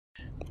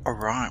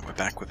Alright, we're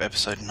back with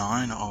episode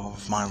 9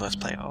 of my Let's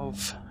Play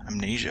of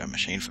Amnesia,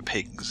 Machine for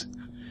Pigs.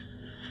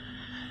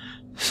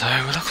 So,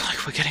 we look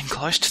like we're getting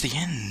close to the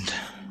end.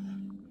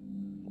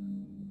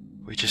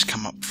 We just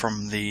come up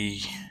from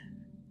the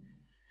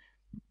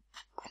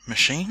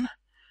machine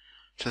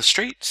to the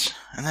streets,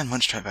 and then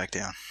went straight back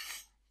down.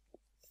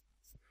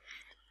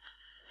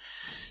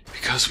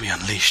 Because we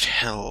unleashed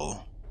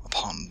hell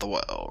upon the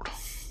world.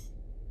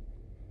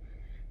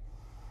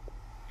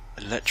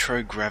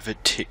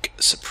 Electrogravitic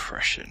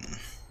suppression.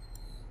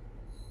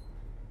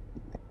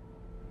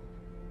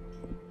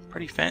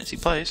 Pretty fancy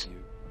place.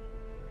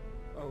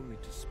 Only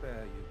to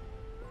spare you.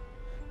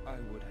 I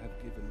would have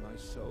given my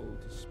soul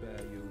to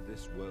spare you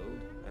this world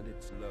and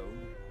its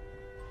loan.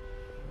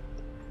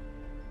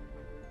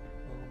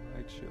 Oh,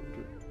 my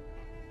children.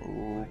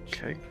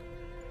 Okay.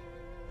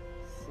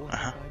 What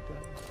have I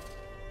done?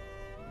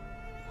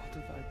 What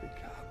have I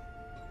become?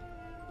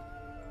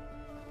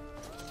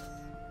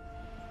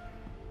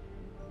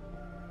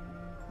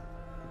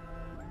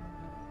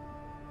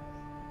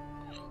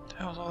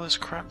 How's all this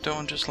crap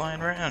doing just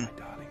lying around? My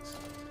darlings,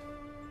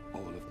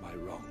 all of my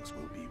wrongs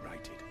will be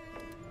righted.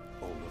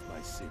 All of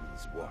my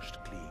sins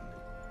washed clean.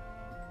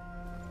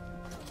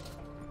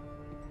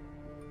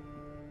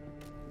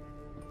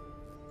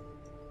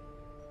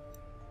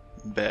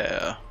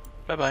 Bear.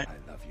 Bye-bye. I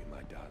love you,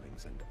 my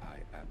darlings, and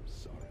I am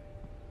sorry.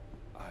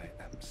 I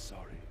am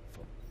sorry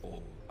for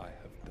all I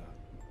have done.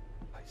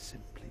 I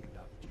simply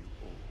loved you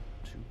all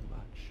too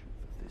much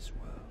for this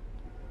world.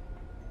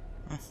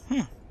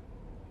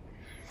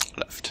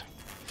 Left.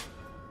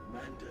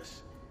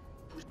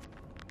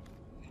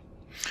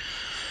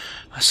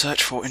 I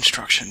search for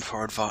instruction,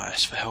 for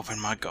advice, for help in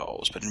my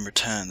goals, but in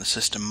return the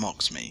system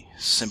mocks me.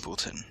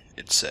 Simpleton,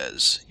 it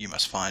says. You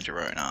must find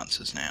your own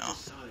answers now.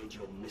 Decide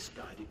your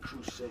misguided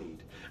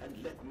crusade,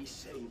 and let me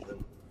save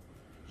them.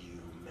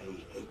 You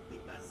may hate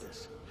me,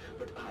 Madness,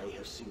 but I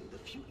have seen the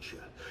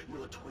future,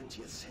 your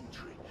 20th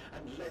century,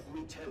 and let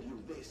me tell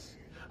you this,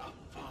 a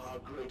far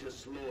greater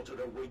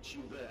slaughter awaits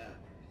you there.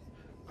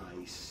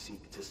 I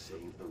seek to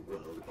save the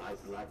world by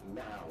blood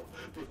now,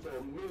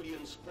 before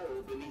millions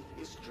fall beneath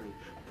history,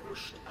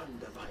 pushed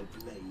under by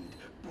blade,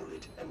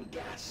 bullet, and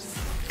gas.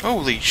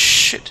 Holy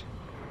shit!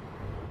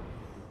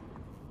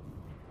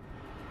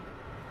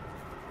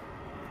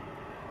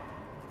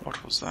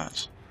 What was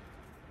that?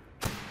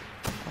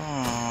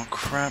 Oh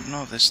crap,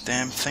 not this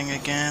damn thing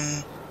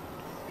again.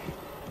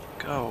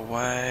 Go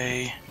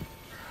away.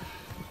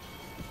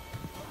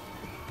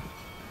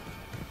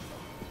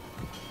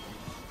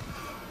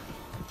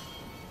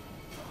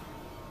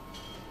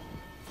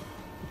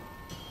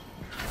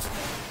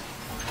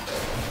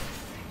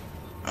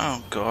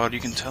 Oh god,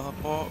 you can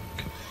teleport.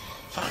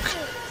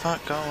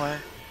 Fuck, go away.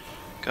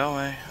 Go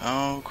away.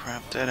 Oh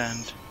crap, dead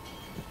end.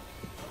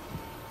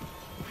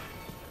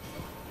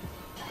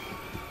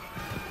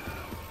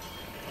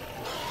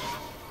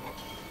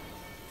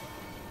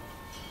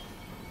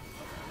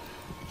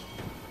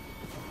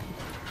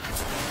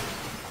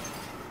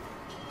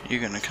 You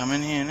gonna come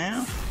in here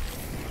now?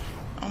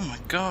 Oh my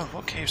god,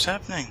 what keeps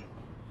happening?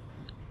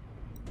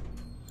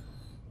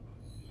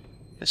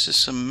 This is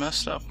some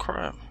messed up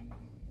crap.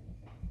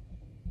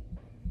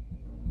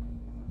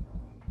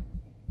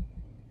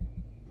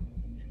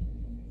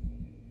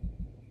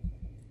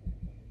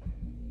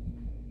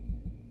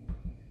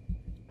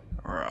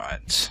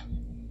 Right.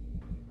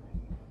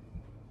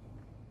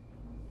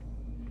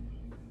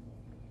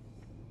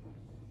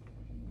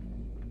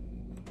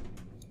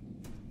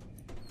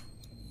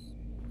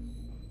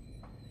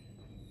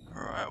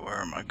 Right,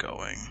 where am I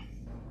going?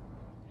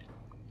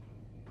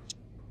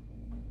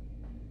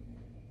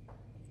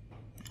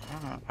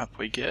 Ah, up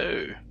we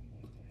go.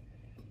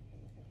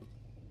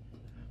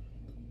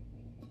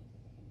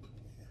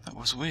 That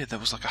was weird, there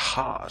was like a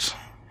heart.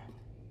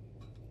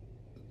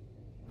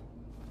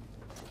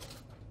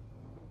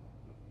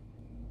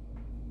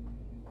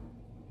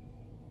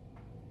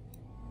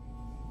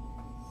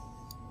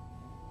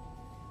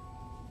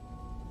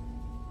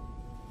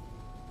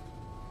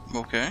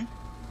 Okay.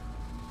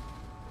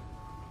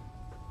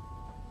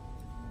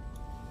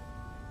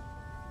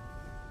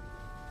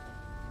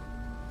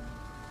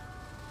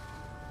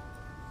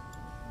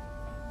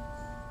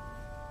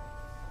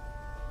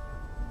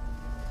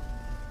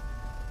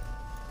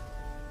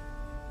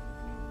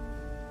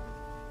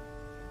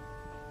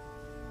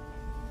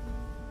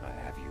 I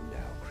have you now,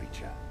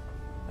 creature.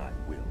 I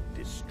will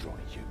destroy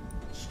you.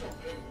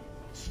 Stop him!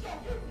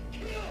 Stop him!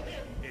 Kill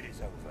him! It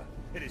is over.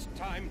 It is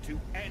time to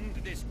end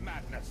this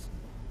madness.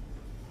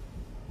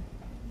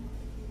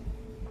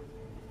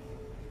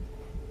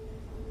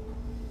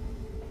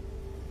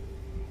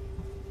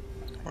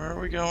 Where are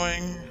we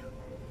going?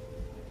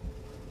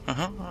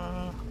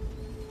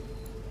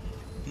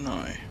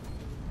 No.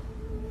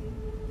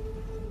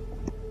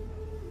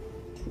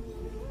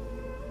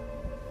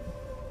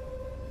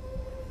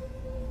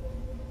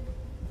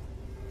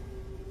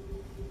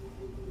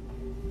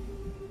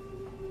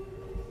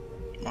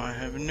 I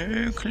have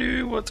no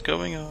clue what's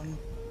going on.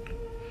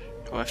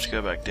 Do I have to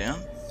go back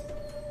down?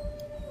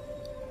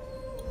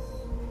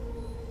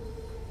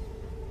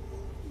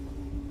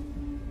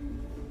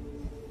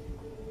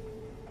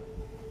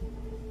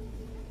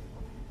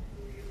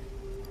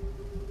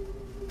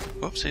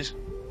 Whoopsies.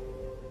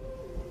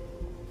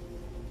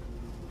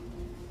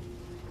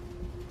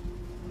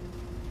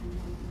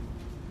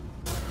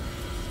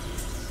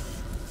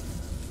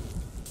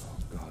 Oh,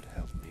 God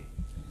help me.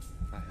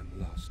 I am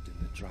lost in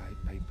the dry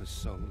paper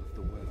soul of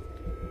the world.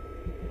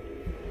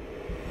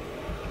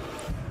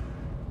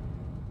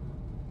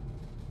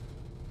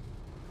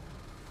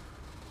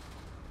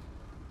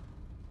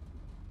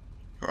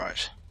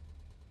 Right.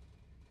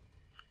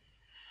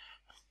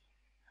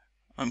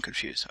 I'm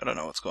confused. I don't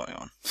know what's going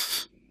on.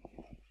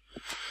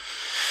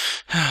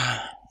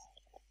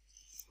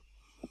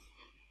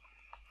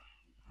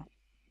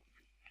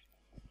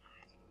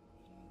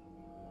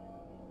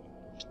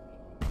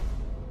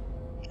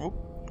 Oh.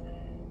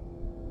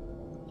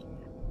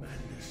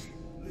 Madness,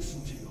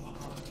 listen to your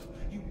heart.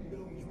 You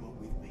know you are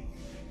with me.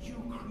 You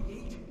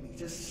created me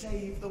to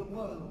save the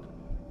world.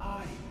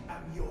 I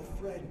am your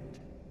friend.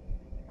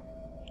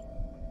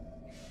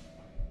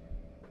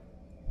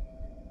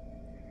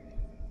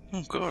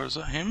 Oh god, is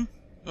that him?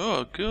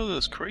 Oh god,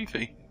 that's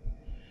creepy.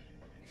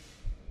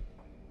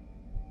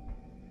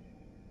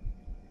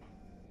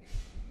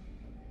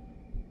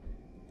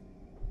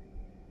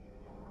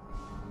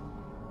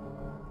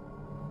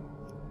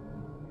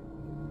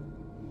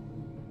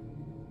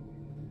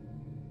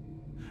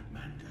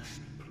 Mandus,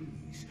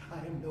 please,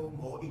 I am no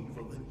more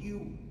evil than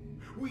you.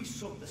 We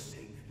sought the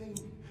same thing,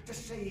 to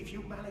save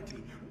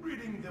humanity,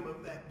 ridding them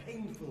of their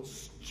painful,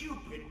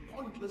 stupid,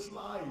 pointless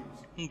lives.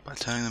 By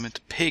turning them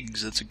into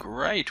pigs, that's a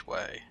great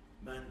way.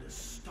 Mandus,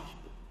 stop.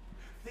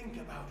 Think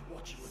about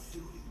what you are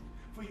doing.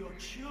 For your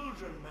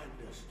children,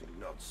 Mandus. Do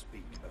not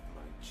speak of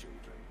my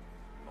children,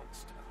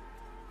 monster.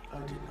 I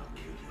did not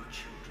kill your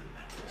children,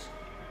 Mandus.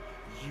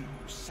 You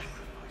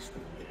sacrificed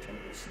them on the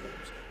temple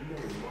slopes,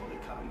 knowing what the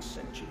coming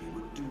century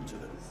would do to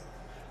them.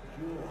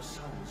 Your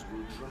sons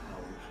will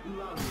drown,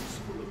 lungs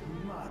full of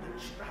mud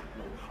and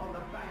shrapnel on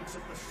the banks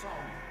of the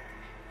Somme.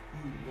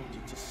 You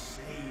wanted to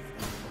save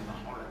them from the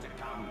horror to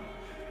come.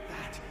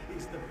 That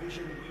is the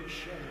vision we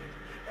shared.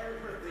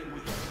 Everything we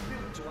have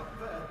built to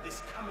avert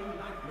this coming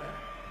nightmare.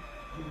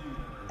 You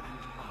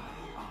and I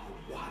are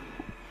one.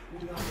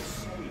 We are the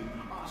same.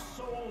 Our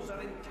souls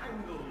are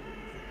entangled.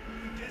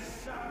 We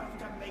deserve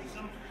to make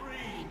them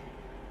free.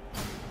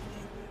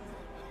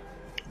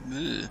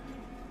 Ugh.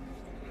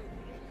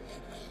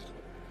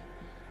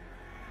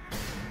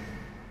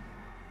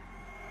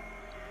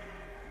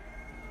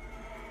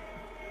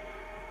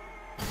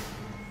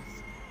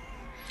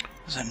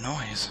 What's that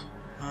noise?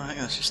 Oh, I think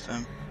that's just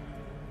them.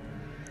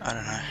 I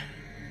don't know.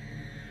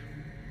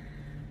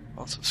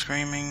 Lots of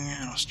screaming,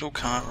 and I still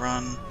can't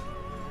run.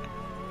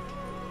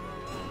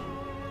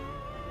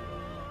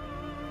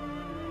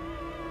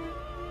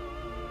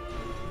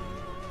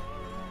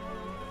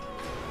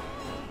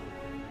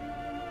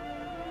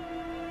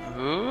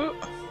 Ooh.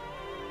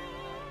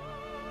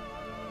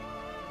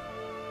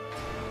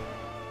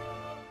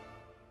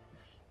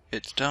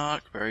 It's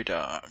dark, very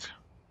dark.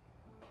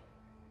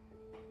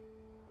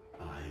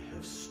 I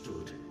have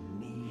stood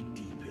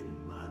knee-deep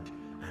in mud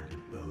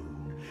and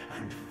bone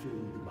and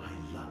filled my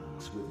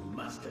lungs with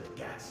mustard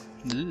gas.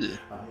 Ugh.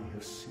 I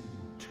have seen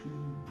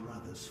two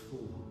brothers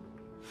fall.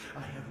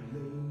 I have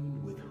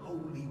lain with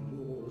holy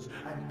wars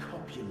and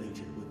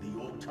copulated with the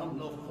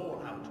autumnal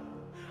fallout.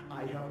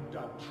 I have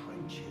dug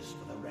trenches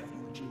for the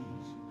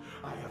refugees.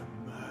 I have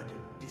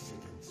murdered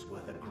dissidents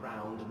where the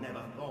ground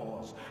never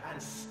thaws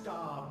and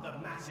starved the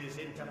masses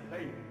into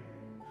pain.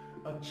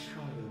 A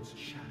child's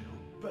shadow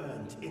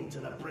burnt into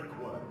the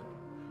brickwork.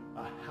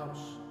 A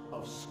house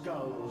of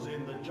skulls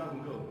in the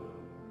jungle.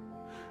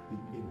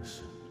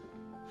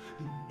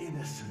 The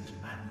innocent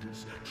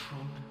Mandus trod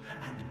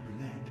and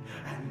bled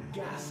and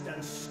gassed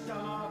and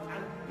starved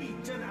and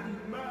beaten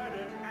and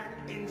murdered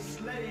and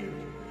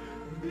enslaved.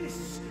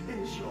 This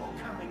is your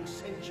coming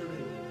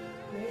century.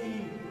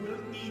 They will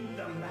eat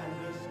the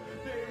Mandus.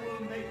 They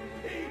will make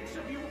pigs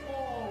of you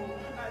all,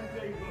 and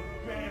they will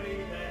bury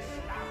their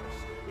snouts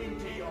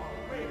into your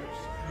ribs,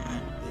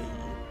 and they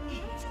will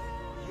eat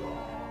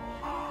your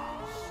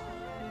hearts.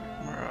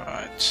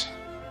 Right.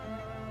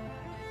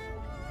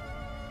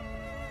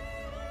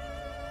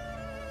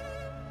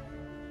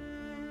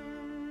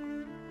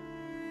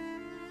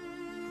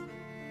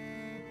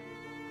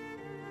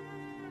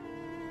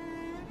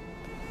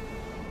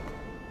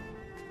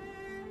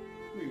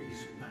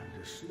 Please,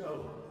 Mandus,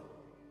 no.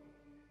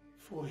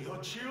 For your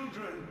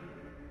children.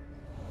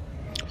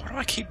 Why do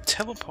I keep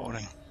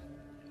teleporting?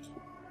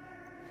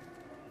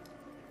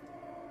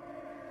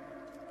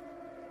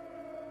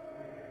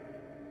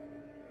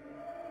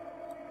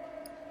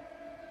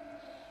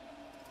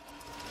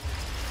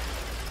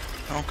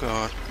 Oh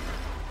god.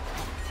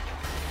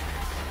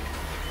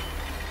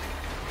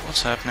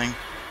 What's happening?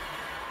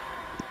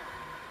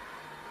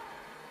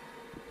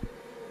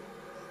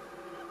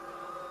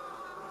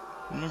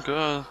 Oh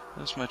god,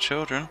 that's my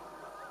children.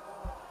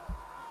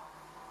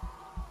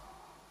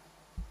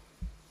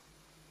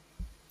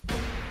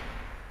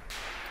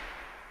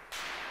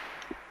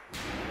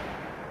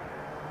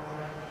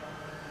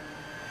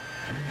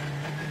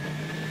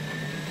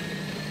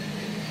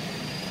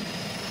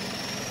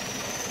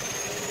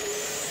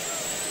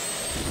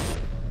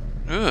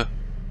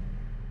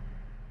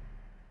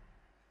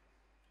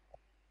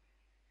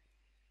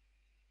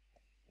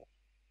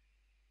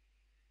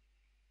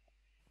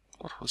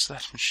 What was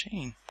that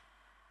machine?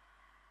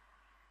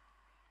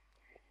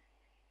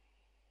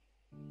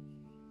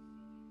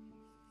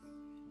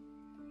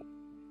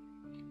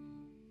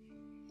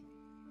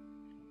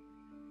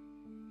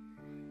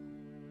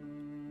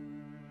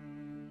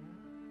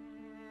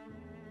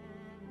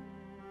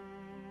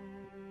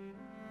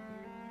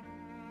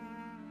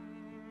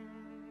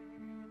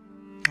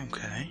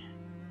 Okay.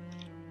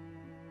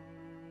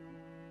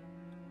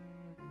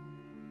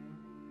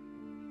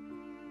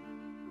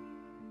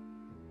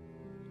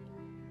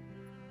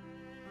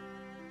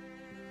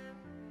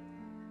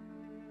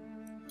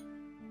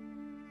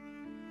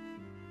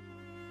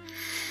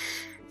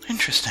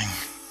 Interesting.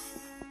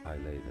 I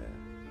lay there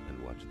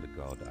and watched the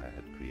god I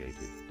had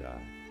created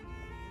die.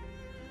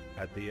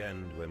 At the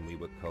end, when we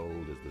were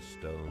cold as the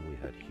stone we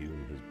had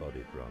hewn his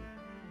body from,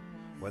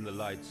 when the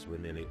lights were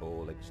nearly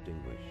all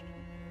extinguished,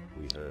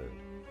 we heard,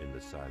 in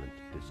the silent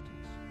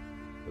distance,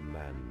 the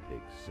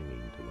man-pigs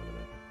singing to one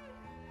another.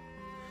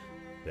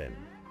 Then,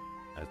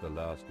 as the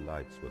last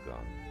lights were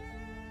gone,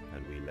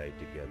 and we lay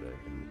together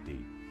in the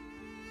deep,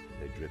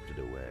 they drifted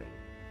away,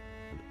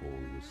 and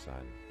all was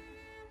silent.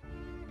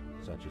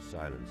 Such a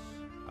silence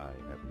I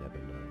have never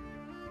known.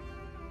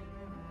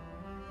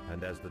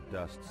 And as the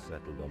dust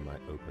settled on my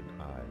open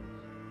eyes,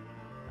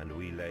 and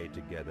we lay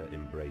together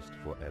embraced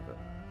forever,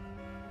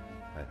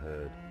 I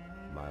heard,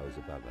 miles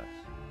above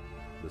us,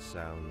 the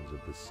sounds of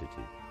the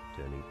city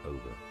turning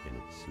over in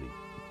its sleep.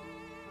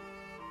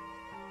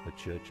 A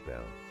church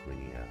bell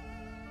ringing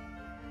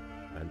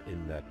out, and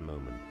in that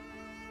moment,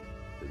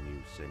 the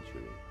new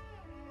century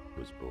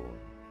was born.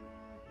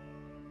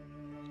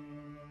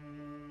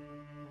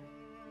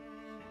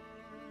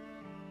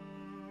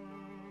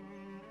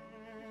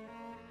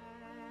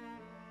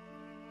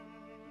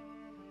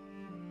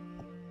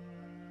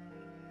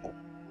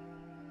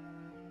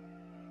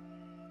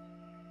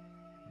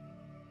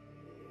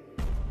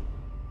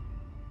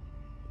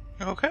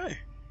 Okay.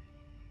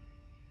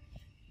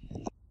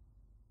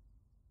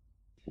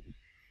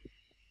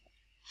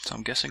 So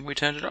I'm guessing we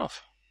turned it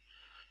off.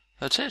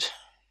 That's it.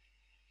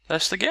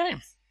 That's the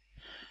game.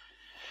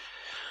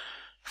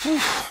 Whew.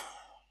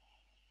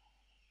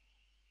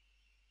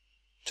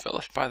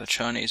 Developed by the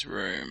Chinese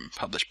Room,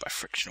 published by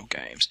Frictional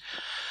Games.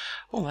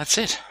 Well, that's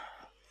it.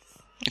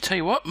 I tell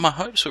you what, my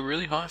hopes were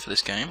really high for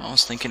this game. I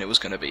was thinking it was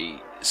going to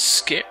be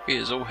scary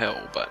as all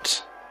hell,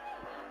 but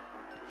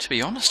to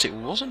be honest, it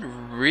wasn't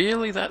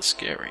really that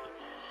scary.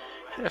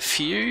 It had a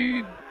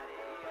few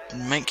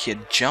make you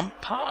jump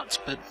parts,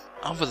 but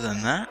other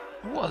than that,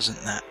 it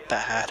wasn't that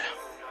bad.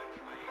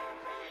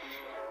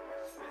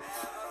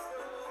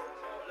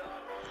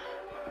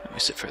 Let me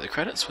sit through the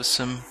credits with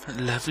some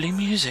lovely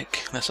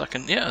music. Unless I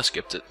can... yeah, I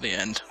skipped it at the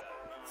end.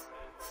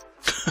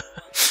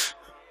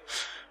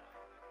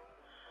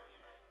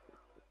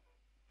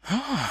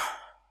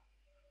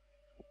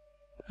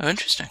 Oh,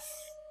 interesting.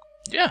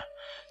 Yeah.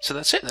 So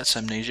that's it. That's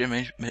Amnesia.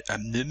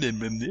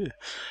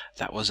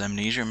 That was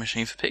Amnesia,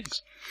 Machine for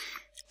Pigs.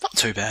 Not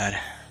too bad.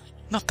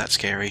 Not that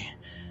scary.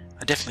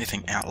 I definitely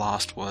think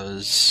Outlast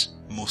was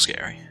more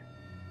scary.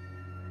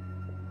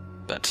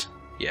 But,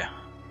 yeah.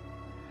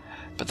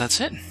 But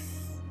that's it.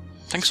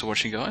 Thanks for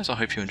watching, guys. I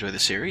hope you enjoy the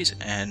series,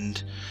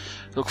 and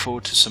look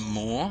forward to some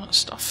more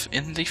stuff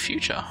in the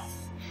future.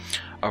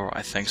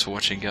 Alright, thanks for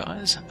watching,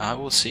 guys. I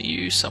will see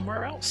you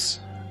somewhere else.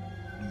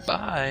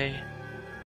 Bye.